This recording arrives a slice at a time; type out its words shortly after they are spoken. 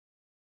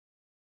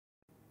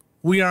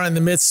We are in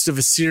the midst of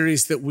a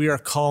series that we are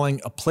calling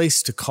A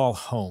Place to Call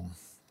Home.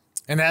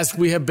 And as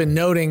we have been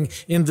noting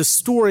in the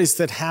stories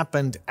that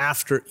happened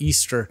after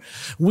Easter,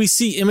 we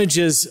see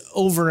images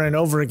over and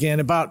over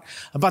again about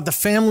the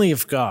family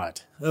of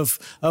God, of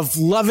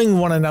loving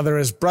one another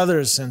as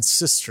brothers and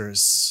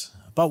sisters,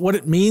 about what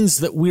it means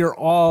that we are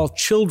all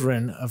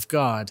children of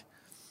God.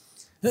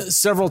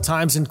 Several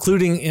times,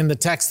 including in the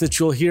text that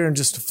you'll hear in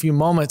just a few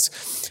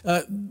moments,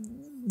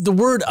 the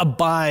word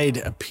abide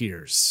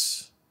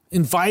appears,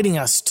 inviting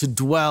us to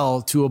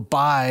dwell, to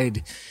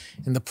abide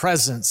in the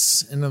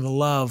presence and in the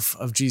love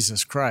of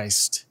Jesus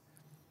Christ.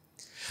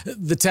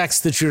 The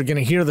text that you're going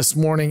to hear this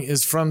morning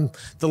is from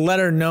the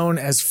letter known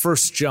as 1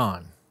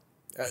 John.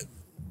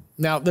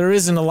 Now, there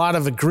isn't a lot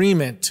of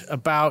agreement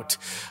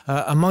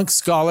amongst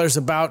scholars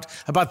about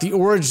the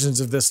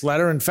origins of this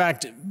letter. In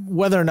fact,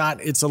 whether or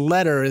not it's a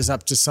letter is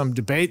up to some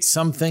debate.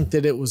 Some think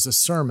that it was a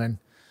sermon.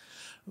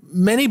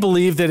 Many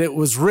believe that it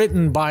was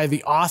written by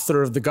the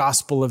author of the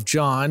Gospel of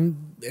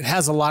John. It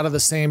has a lot of the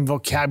same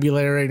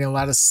vocabulary and a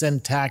lot of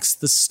syntax.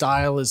 The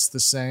style is the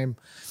same.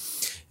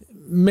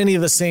 Many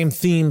of the same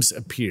themes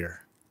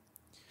appear.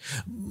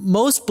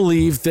 Most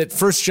believe that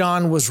 1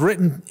 John was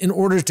written in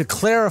order to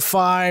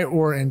clarify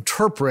or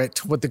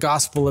interpret what the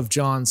Gospel of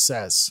John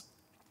says.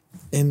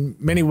 In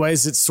many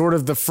ways, it's sort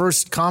of the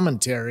first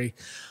commentary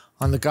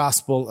on the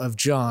Gospel of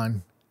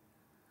John.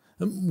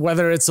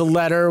 Whether it's a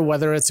letter,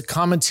 whether it's a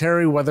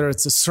commentary, whether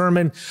it's a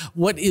sermon,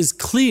 what is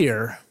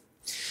clear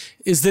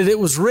is that it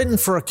was written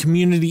for a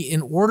community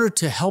in order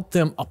to help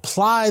them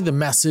apply the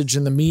message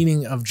and the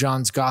meaning of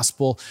John's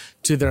gospel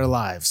to their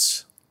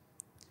lives.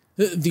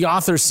 The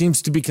author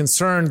seems to be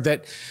concerned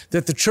that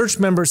the church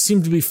members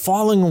seem to be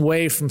falling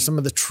away from some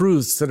of the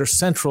truths that are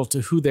central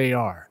to who they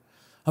are,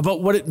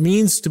 about what it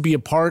means to be a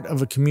part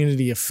of a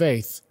community of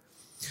faith.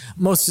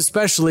 Most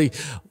especially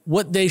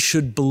what they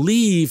should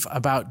believe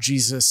about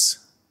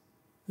Jesus,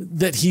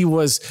 that he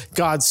was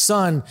God's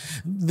son,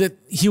 that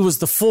he was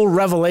the full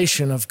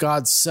revelation of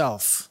God's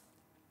self,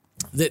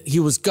 that he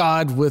was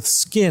God with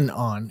skin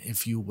on,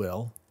 if you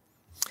will,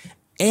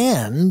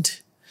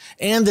 and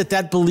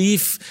that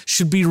belief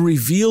should be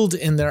revealed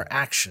in their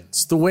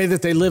actions, the way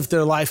that they live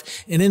their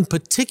life, and in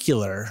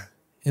particular,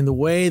 in the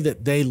way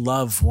that they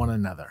love one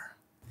another.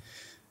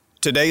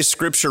 Today's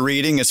scripture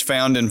reading is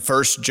found in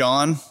 1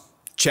 John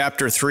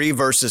chapter 3,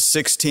 verses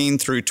 16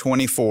 through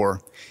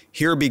 24.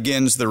 Here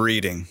begins the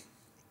reading.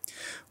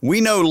 We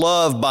know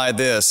love by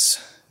this,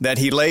 that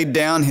he laid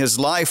down his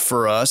life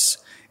for us,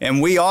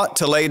 and we ought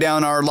to lay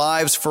down our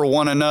lives for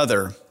one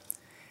another.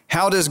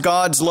 How does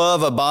God's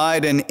love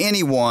abide in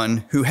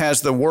anyone who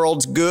has the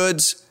world's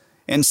goods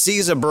and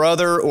sees a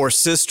brother or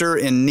sister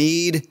in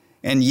need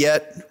and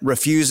yet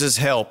refuses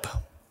help?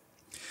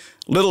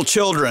 Little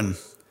children,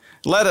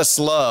 let us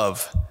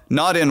love,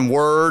 not in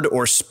word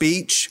or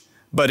speech,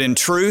 but in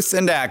truth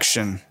and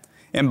action.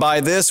 And by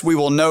this we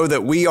will know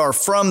that we are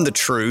from the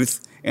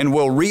truth and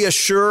will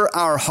reassure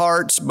our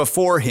hearts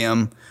before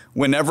him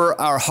whenever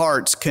our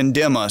hearts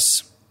condemn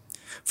us.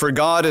 For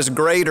God is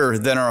greater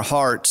than our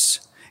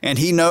hearts, and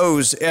he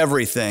knows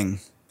everything.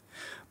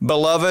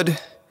 Beloved,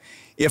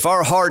 if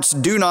our hearts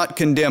do not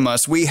condemn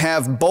us, we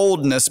have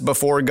boldness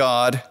before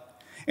God,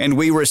 and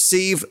we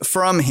receive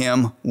from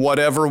him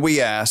whatever we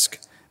ask,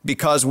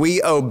 because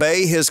we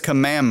obey his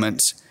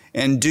commandments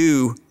and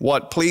do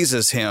what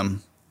pleases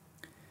him.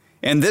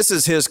 And this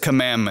is his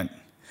commandment,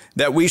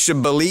 that we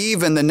should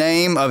believe in the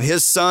name of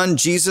his Son,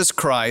 Jesus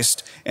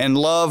Christ, and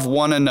love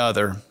one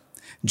another,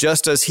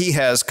 just as he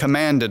has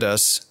commanded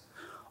us.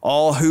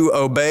 All who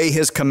obey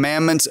his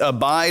commandments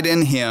abide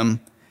in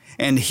him,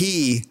 and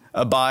he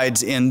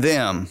abides in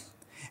them.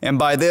 And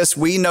by this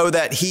we know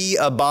that he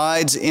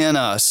abides in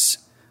us,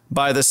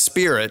 by the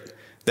Spirit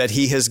that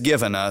he has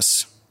given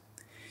us.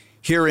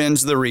 Here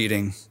ends the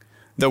reading.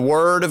 The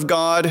word of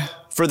God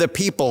for the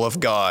people of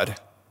God.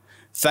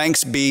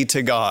 Thanks be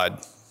to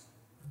God.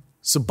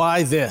 So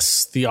by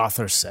this, the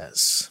author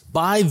says,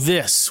 by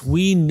this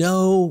we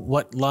know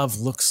what love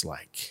looks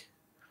like.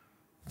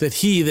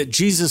 That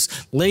Jesus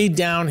laid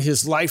down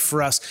his life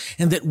for us,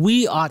 and that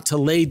we ought to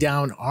lay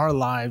down our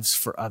lives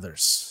for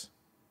others.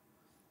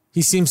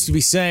 He seems to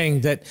be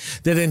saying that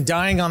in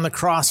dying on the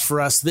cross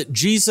for us, that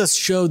Jesus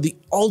showed the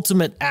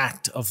ultimate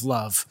act of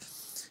love,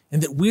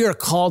 and that we are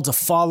called to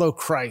follow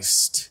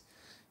Christ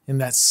in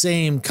that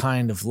same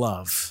kind of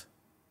love.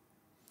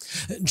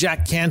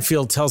 Jack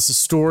Canfield tells a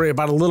story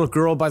about a little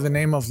girl by the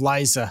name of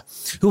Liza,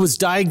 who was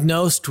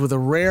diagnosed with a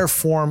rare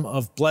form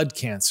of blood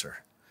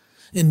cancer.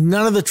 And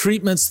none of the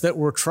treatments that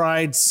were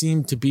tried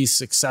seemed to be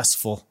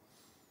successful.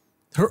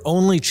 Her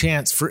only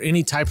chance for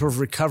any type of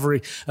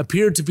recovery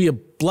appeared to be a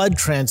blood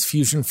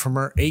transfusion from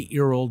her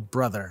 8-year-old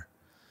brother,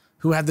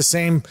 who had the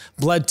same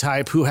blood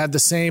type, who had the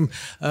same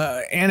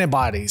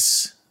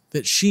antibodies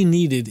that she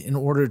needed in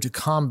order to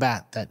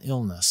combat that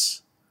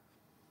illness.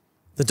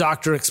 The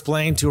doctor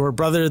explained to her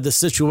brother the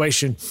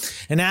situation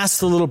and asked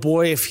the little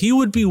boy if he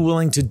would be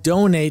willing to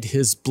donate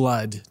his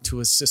blood to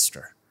his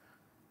sister.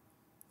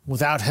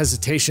 Without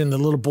hesitation, the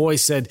little boy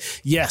said,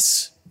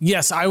 "Yes,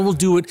 Yes, I will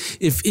do it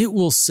if it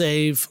will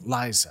save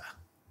Liza.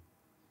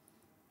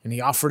 And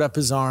he offered up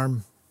his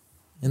arm,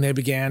 and they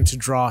began to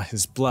draw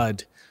his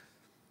blood.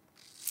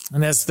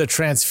 And as the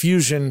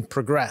transfusion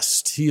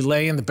progressed, he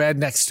lay in the bed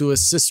next to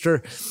his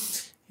sister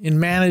and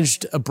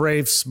managed a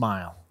brave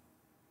smile.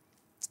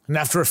 And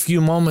after a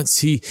few moments,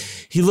 he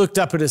looked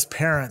up at his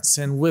parents,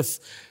 and with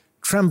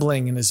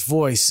trembling in his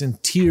voice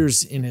and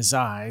tears in his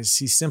eyes,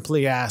 he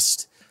simply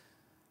asked,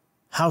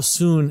 "How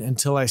soon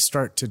until I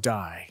start to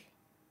die?"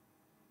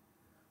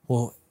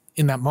 Well,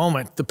 in that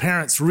moment, the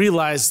parents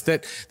realized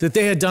that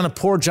they had done a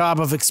poor job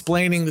of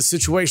explaining the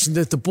situation,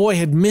 that the boy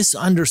had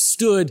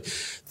misunderstood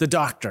the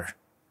doctor,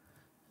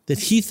 that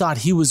he thought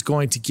he was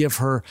going to give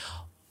her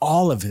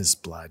all of his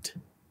blood.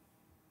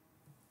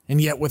 And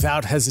yet,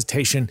 without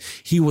hesitation,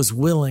 he was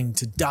willing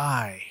to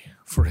die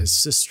for his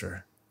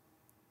sister.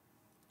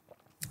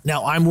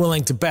 Now, I'm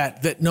willing to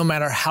bet that no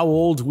matter how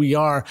old we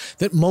are,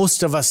 that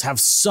most of us have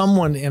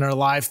someone in our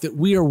life that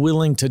we are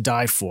willing to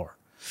die for.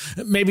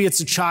 Maybe it's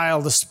a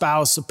child, a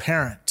spouse, a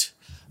parent,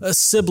 a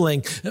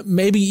sibling,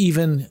 maybe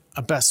even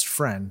a best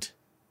friend.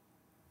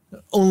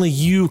 Only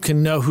you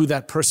can know who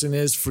that person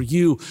is for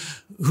you,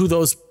 who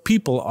those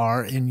people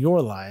are in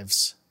your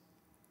lives.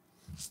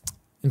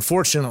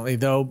 Unfortunately,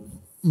 though,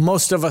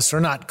 most of us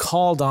are not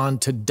called on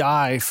to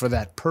die for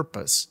that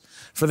purpose,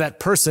 for that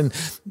person,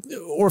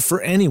 or for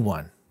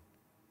anyone.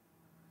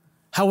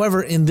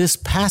 However, in this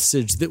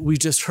passage that we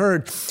just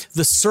heard,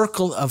 the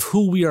circle of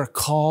who we are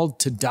called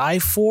to die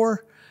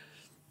for,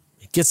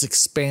 it gets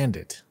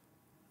expanded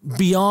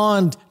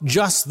beyond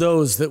just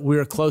those that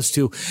we're close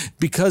to,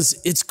 because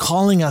it's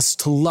calling us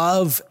to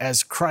love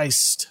as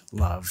Christ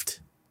loved.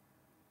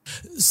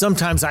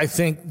 Sometimes I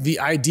think the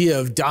idea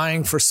of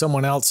dying for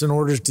someone else in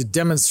order to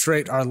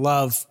demonstrate our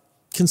love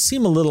can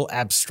seem a little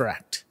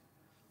abstract.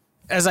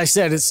 As I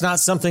said, it's not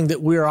something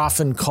that we're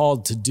often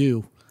called to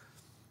do.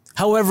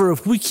 However,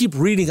 if we keep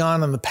reading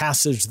on in the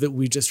passage that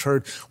we just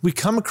heard, we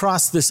come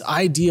across this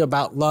idea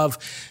about love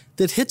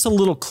that hits a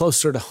little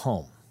closer to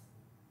home.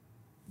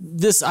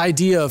 This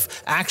idea of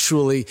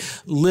actually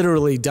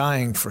literally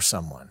dying for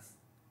someone.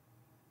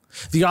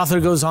 The author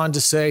goes on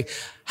to say,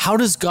 how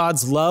does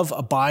God's love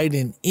abide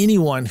in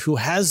anyone who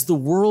has the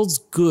world's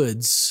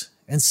goods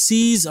and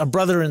sees a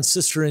brother and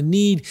sister in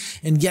need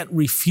and yet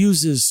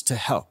refuses to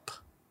help?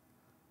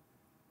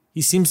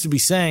 He seems to be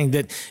saying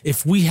that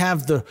if we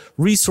have the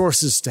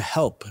resources to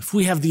help, if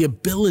we have the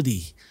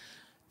ability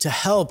to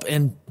help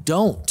and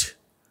don't,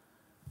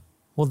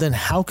 well, then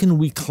how can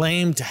we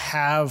claim to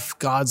have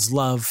God's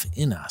love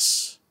in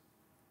us?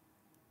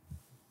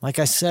 Like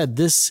I said,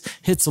 this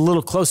hits a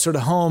little closer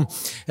to home,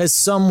 as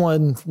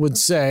someone would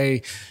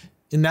say,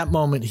 in that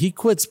moment, he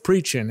quits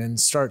preaching and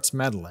starts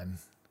meddling.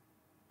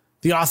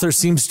 The author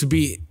seems to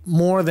be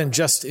more than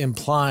just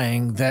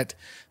implying that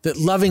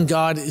loving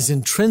God is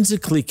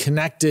intrinsically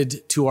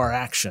connected to our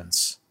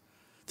actions,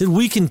 that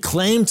we can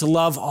claim to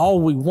love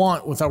all we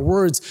want with our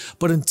words,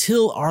 but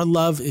until our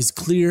love is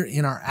clear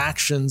in our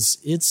actions,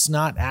 it's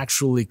not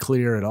actually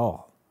clear at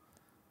all.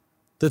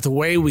 That the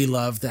way we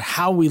love, that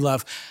how we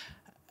love,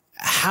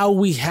 how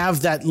we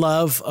have that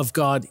love of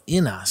God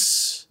in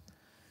us,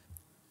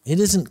 it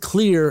isn't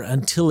clear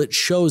until it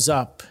shows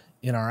up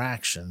in our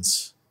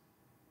actions.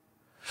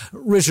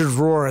 Richard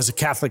Rohr is a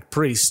Catholic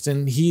priest,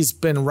 and he's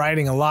been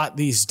writing a lot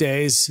these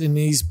days, and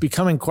he's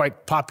becoming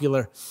quite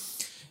popular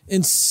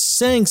in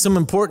saying some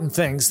important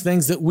things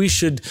that we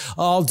should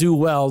all do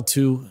well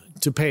to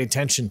pay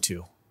attention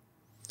to.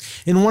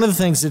 And one of the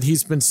things that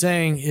he's been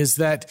saying is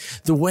that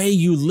the way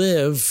you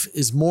live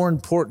is more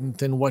important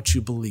than what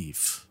you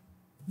believe.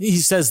 He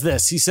says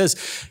this, he says,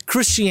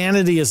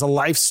 Christianity is a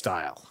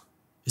lifestyle.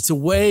 It's a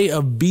way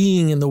of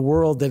being in the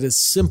world that is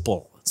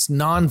simple. It's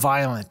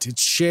nonviolent.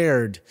 It's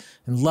shared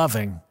and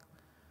loving.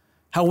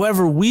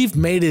 However, we've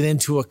made it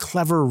into a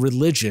clever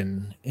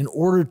religion in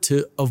order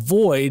to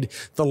avoid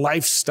the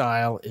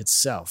lifestyle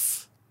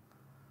itself.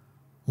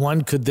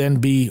 One could then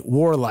be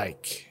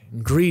warlike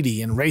and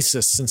greedy and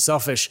racist and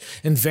selfish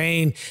and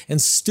vain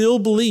and still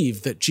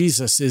believe that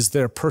Jesus is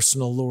their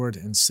personal Lord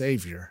and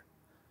Savior.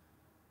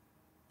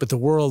 But the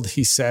world,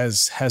 he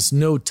says, has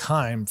no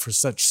time for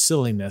such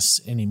silliness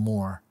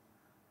anymore.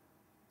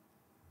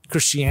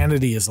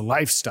 Christianity is a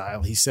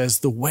lifestyle. He says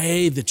the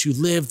way that you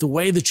live, the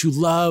way that you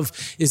love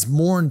is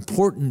more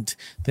important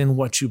than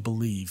what you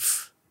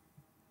believe.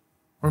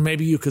 Or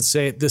maybe you could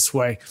say it this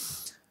way,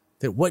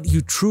 that what you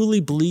truly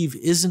believe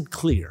isn't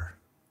clear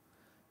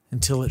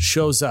until it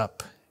shows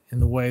up in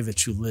the way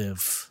that you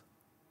live.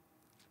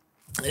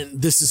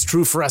 And this is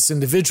true for us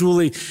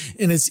individually,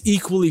 and it's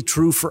equally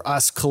true for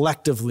us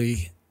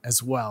collectively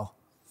as well.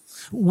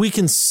 We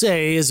can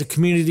say as a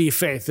community of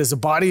faith, as a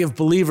body of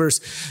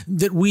believers,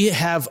 that we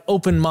have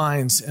open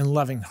minds and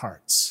loving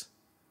hearts.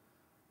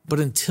 But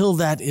until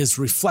that is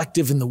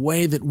reflective in the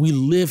way that we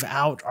live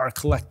out our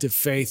collective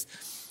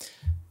faith,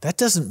 that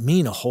doesn't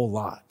mean a whole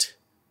lot.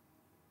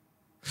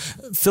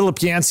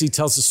 Philip Yancey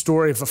tells a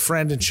story of a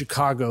friend in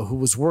Chicago who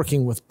was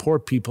working with poor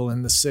people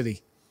in the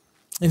city.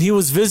 And he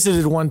was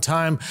visited one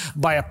time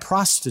by a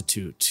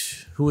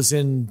prostitute who was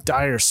in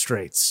dire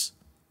straits.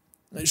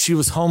 She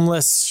was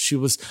homeless. She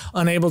was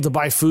unable to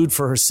buy food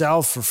for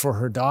herself or for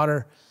her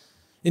daughter.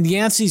 And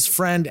Yancey's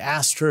friend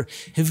asked her,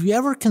 "Have you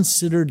ever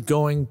considered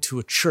going to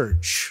a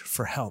church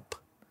for help?"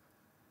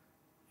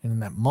 And in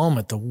that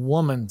moment, the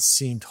woman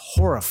seemed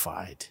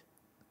horrified.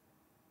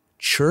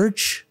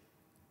 Church?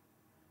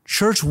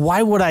 Church,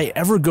 why would I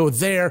ever go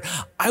there?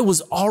 I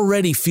was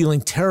already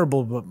feeling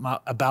terrible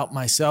about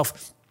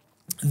myself.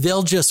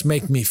 They'll just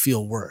make me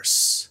feel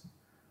worse.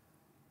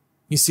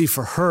 You see,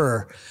 for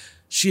her,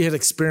 she had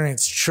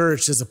experienced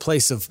church as a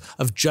place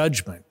of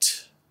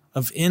judgment,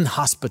 of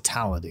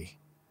inhospitality.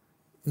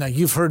 Now,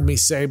 you've heard me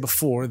say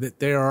before that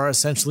there are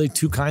essentially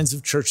two kinds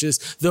of churches: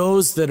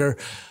 those that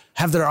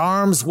have their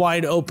arms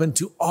wide open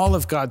to all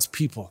of God's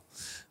people,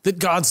 that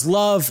God's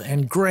love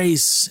and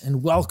grace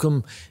and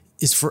welcome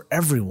is for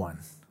everyone.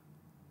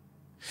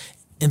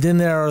 And then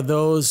there are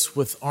those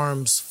with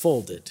arms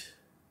folded,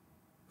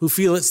 who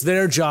feel it's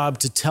their job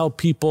to tell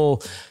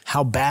people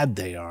how bad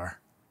they are.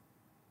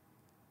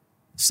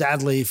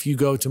 Sadly, if you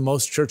go to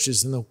most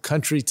churches in the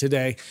country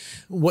today,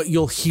 what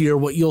you'll hear,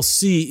 what you'll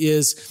see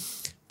is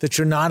that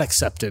you're not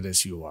accepted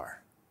as you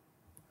are,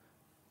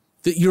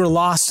 that you're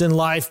lost in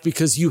life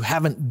because you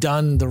haven't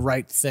done the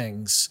right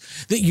things,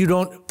 that you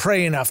don't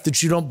pray enough,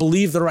 that you don't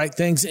believe the right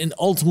things, and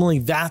ultimately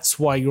that's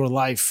why your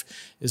life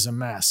is a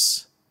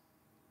mess.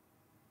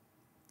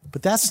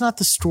 But that's not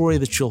the story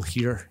that you'll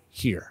hear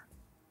here.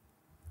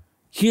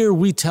 Here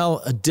we tell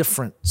a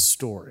different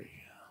story,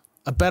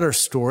 a better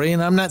story,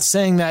 and I'm not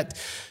saying that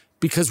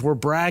because we're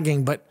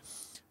bragging, but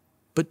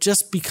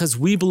just because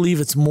we believe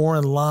it's more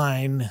in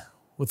line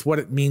with what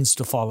it means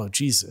to follow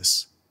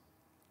Jesus.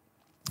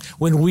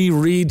 When we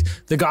read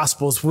the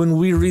Gospels, when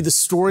we read the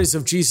stories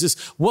of Jesus,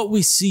 what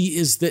we see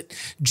is that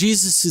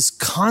Jesus is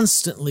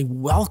constantly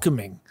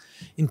welcoming,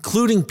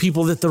 including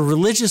people that the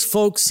religious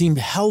folks seemed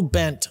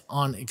hell-bent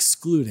on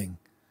excluding.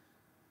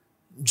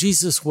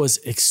 Jesus was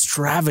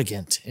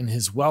extravagant in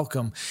his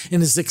welcome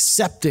and his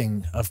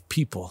accepting of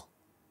people.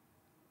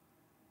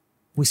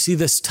 We see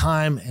this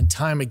time and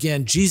time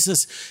again,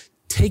 Jesus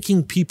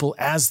taking people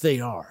as they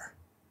are,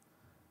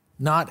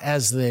 not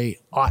as they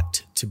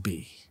ought to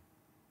be.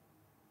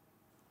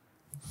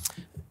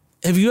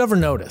 Have you ever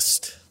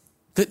noticed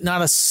that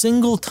not a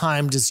single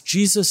time does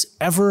Jesus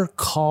ever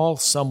call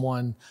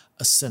someone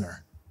a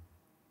sinner?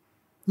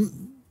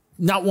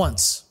 Not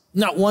once,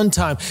 not one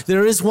time.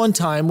 There is one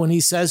time when he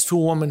says to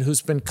a woman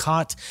who's been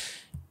caught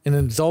in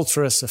an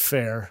adulterous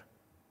affair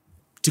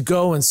to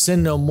go and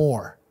sin no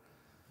more,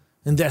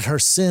 and that her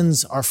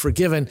sins are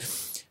forgiven,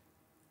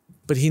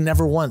 but he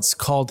never once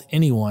called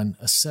anyone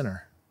a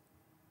sinner.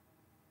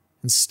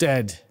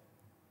 Instead,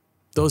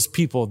 those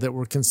people that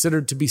were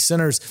considered to be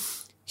sinners,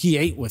 he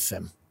ate with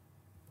them.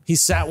 He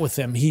sat with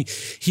them.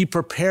 He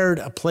prepared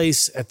a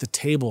place at the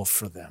table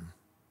for them.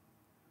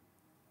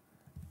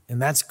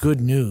 And that's good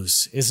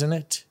news, isn't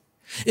it?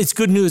 It's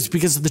good news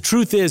because the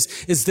truth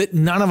is that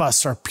none of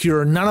us are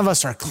pure. None of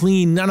us are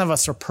clean. None of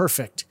us are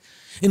perfect.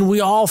 And we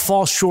all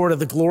fall short of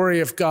the glory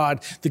of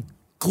God, the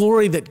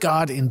glory that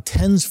God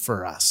intends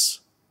for us.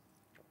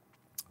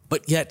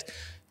 But yet,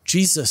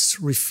 Jesus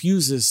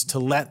refuses to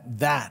let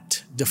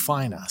that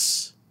define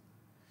us.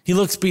 He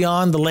looks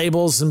beyond the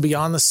labels and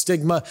beyond the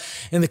stigma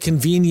and the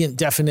convenient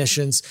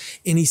definitions,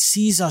 and he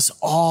sees us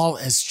all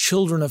as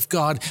children of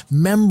God,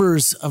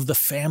 members of the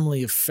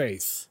family of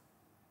faith.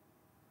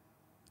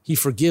 He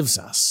forgives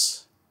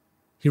us.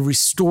 He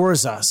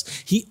restores us.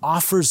 He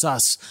offers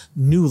us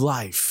new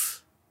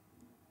life.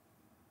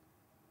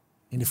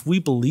 And if we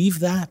believe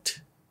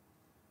that,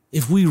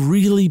 if we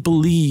really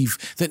believe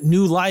that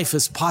new life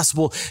is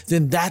possible,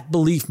 then that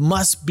belief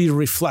must be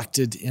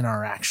reflected in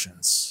our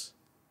actions.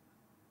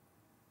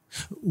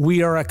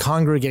 We are a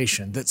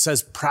congregation that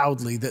says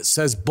proudly, that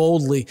says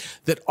boldly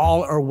that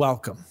all are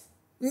welcome.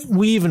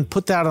 We even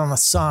put that on a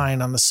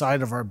sign on the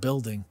side of our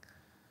building.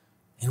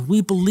 And we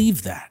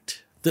believe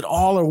that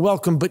all are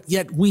welcome, but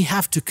yet we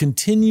have to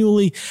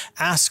continually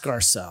ask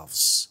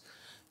ourselves,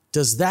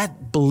 does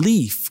that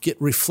belief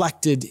get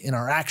reflected in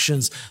our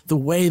actions, the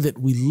way that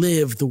we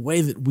live, the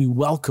way that we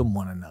welcome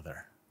one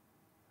another?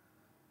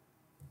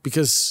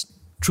 Because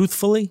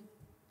truthfully,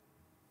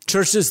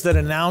 churches that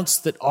announce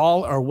that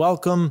all are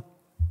welcome,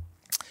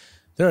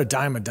 they're a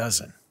dime a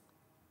dozen.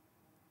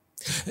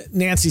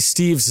 Nancy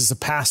Steves is a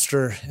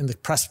pastor in the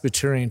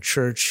Presbyterian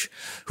Church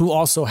who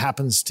also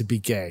happens to be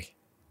gay.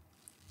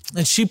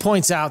 And she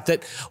points out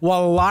that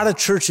while a lot of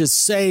churches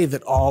say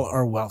that all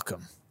are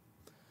welcome,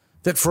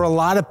 that for a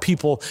lot of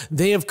people,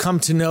 they have come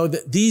to know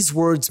that these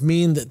words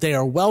mean that they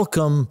are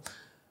welcome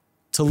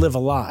to live a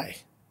lie,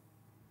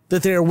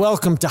 that they are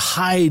welcome to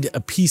hide a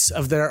piece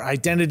of their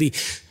identity.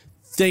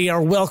 They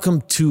are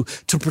welcome to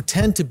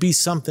pretend to be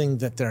something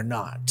that they're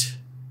not.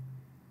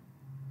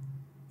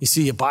 You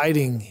see,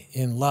 abiding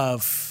in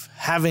love,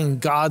 having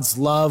God's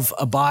love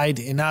abide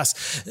in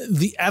us,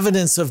 the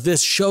evidence of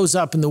this shows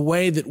up in the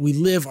way that we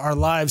live our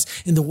lives,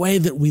 in the way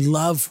that we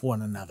love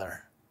one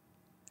another.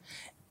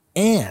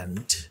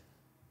 And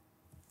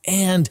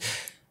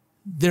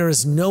there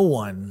is no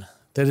one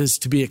that is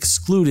to be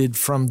excluded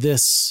from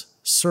this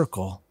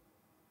circle.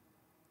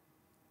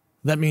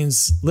 That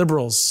means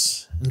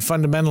liberals and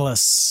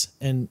fundamentalists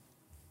and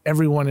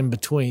everyone in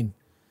between.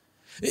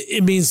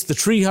 It means the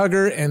tree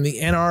hugger and the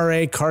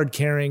NRA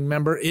card-carrying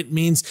member. It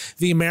means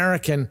the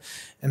American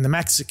and the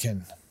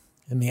Mexican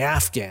and the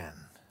Afghan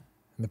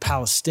and the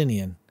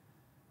Palestinian.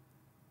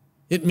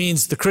 It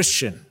means the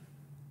Christian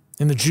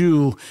and the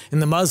Jew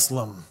and the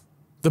Muslim,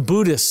 the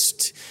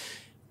Buddhist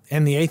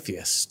and the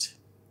atheist.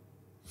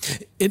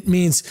 It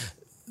means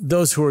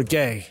those who are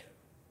gay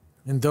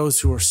and those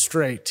who are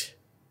straight.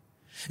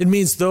 It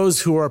means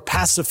those who are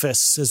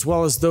pacifists as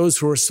well as those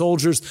who are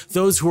soldiers,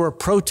 those who are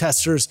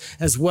protesters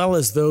as well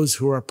as those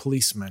who are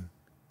policemen.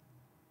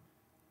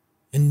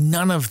 And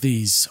none of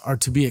these are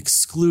to be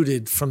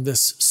excluded from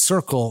this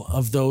circle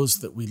of those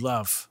that we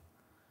love.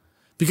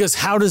 Because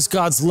how does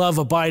God's love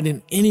abide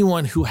in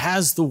anyone who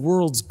has the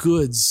world's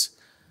goods,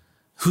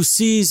 who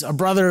sees a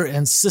brother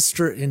and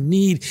sister in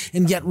need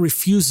and yet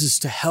refuses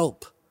to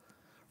help,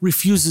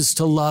 refuses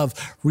to love,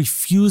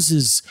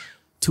 refuses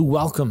to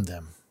welcome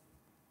them?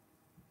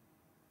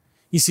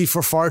 You see,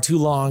 for far too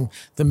long,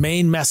 the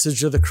main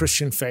message of the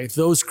Christian faith,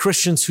 those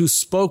Christians who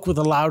spoke with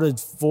loud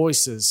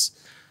voices,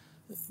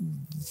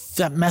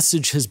 that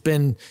message has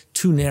been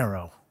too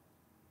narrow.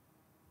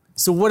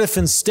 So what if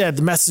instead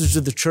the message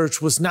of the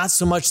church was not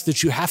so much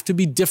that you have to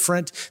be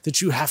different,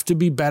 that you have to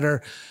be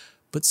better,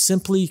 but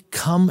simply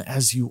come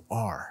as you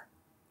are?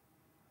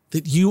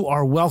 That you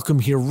are welcome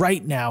here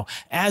right now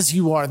as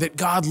you are, that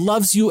God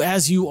loves you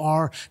as you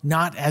are,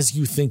 not as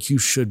you think you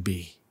should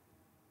be.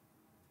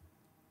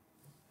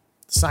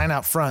 The sign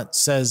out front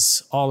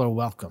says all are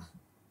welcome.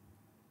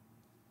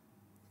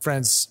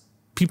 Friends,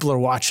 people are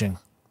watching.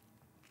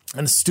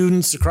 And the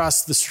students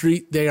across the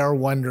street, they are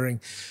wondering,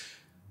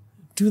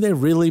 do they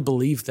really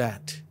believe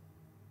that?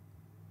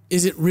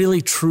 Is it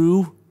really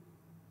true?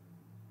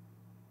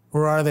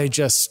 Or are they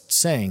just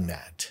saying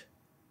that?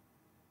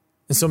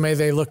 And so may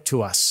they look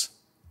to us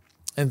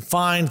and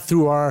find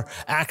through our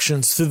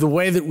actions, through the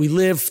way that we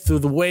live, through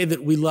the way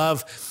that we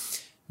love,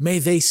 may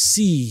they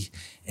see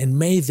and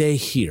may they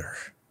hear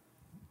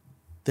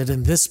that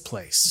in this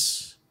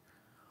place,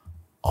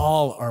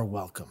 all are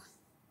welcome.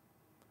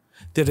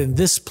 That in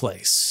this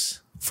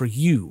place, for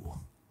you,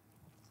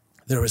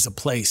 there is a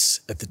place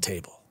at the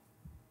table.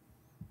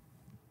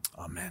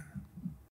 Amen.